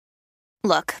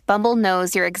Look, Bumble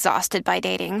knows you're exhausted by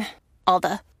dating. All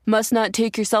the must not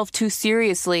take yourself too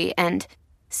seriously and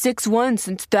 6'1"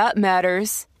 since that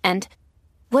matters. And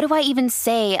what do I even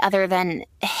say other than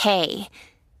hey?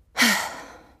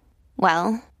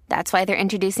 Well, that's why they're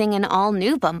introducing an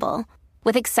all-new Bumble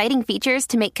with exciting features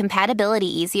to make compatibility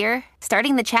easier,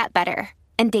 starting the chat better,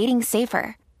 and dating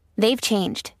safer. They've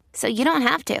changed, so you don't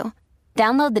have to.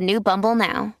 Download the new Bumble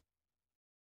now.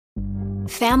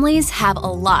 Families have a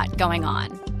lot going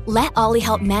on. Let Ollie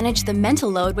help manage the mental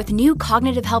load with new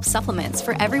cognitive help supplements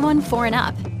for everyone 4 and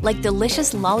up, like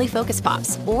delicious Lolly Focus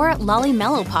Pops or Lolly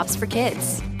Mellow Pops for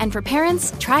kids. And for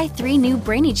parents, try 3 new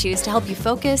Brainy Chews to help you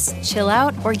focus, chill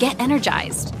out, or get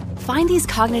energized. Find these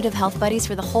cognitive health buddies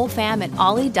for the whole fam at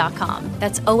ollie.com.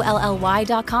 That's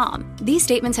OLLY.com. These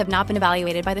statements have not been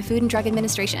evaluated by the Food and Drug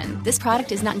Administration. This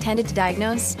product is not intended to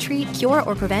diagnose, treat, cure,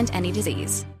 or prevent any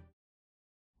disease.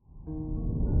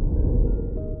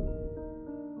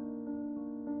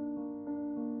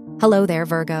 Hello there,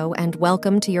 Virgo, and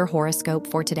welcome to your horoscope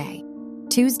for today,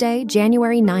 Tuesday,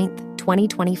 January 9th,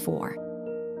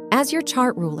 2024. As your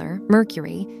chart ruler,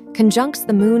 Mercury, conjuncts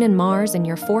the Moon and Mars in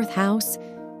your 4th house,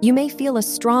 you may feel a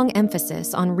strong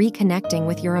emphasis on reconnecting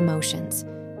with your emotions.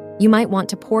 You might want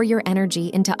to pour your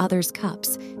energy into others'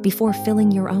 cups before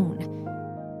filling your own.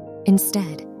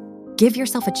 Instead, give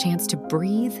yourself a chance to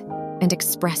breathe and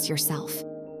express yourself.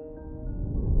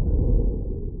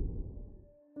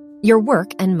 Your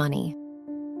work and money.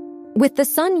 With the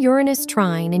Sun-Uranus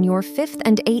trine in your 5th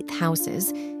and 8th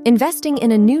houses, investing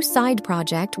in a new side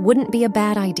project wouldn't be a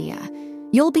bad idea.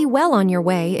 You'll be well on your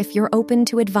way if you're open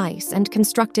to advice and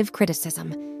constructive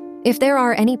criticism. If there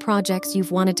are any projects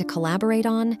you've wanted to collaborate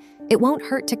on, it won't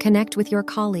hurt to connect with your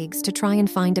colleagues to try and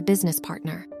find a business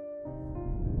partner.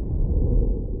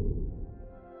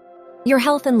 Your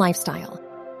health and lifestyle.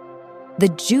 The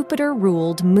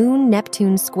Jupiter-ruled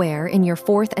Moon-Neptune square in your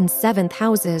 4th and 7th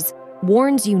houses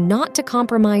warns you not to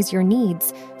compromise your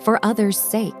needs for others'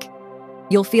 sake.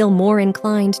 You'll feel more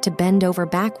inclined to bend over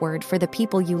backward for the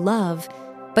people you love,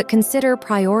 but consider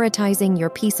prioritizing your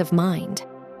peace of mind.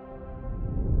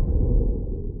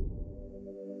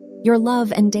 Your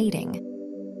love and dating.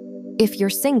 If you're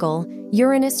single,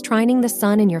 Uranus trining the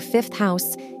Sun in your 5th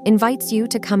house invites you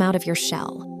to come out of your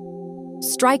shell.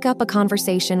 Strike up a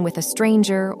conversation with a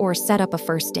stranger or set up a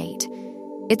first date.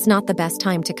 It's not the best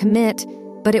time to commit,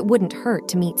 but it wouldn't hurt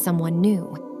to meet someone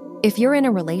new. If you're in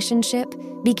a relationship,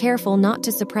 be careful not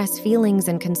to suppress feelings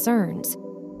and concerns.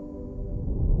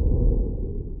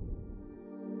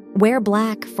 Wear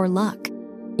black for luck.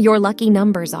 Your lucky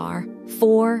numbers are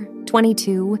 4,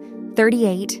 22,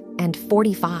 38, and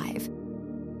 45.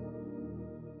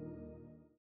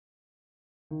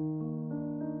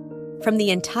 From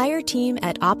the entire team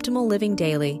at Optimal Living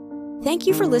Daily, thank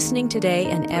you for listening today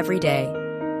and every day.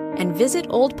 And visit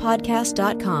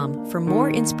oldpodcast.com for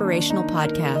more inspirational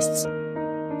podcasts.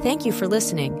 Thank you for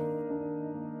listening.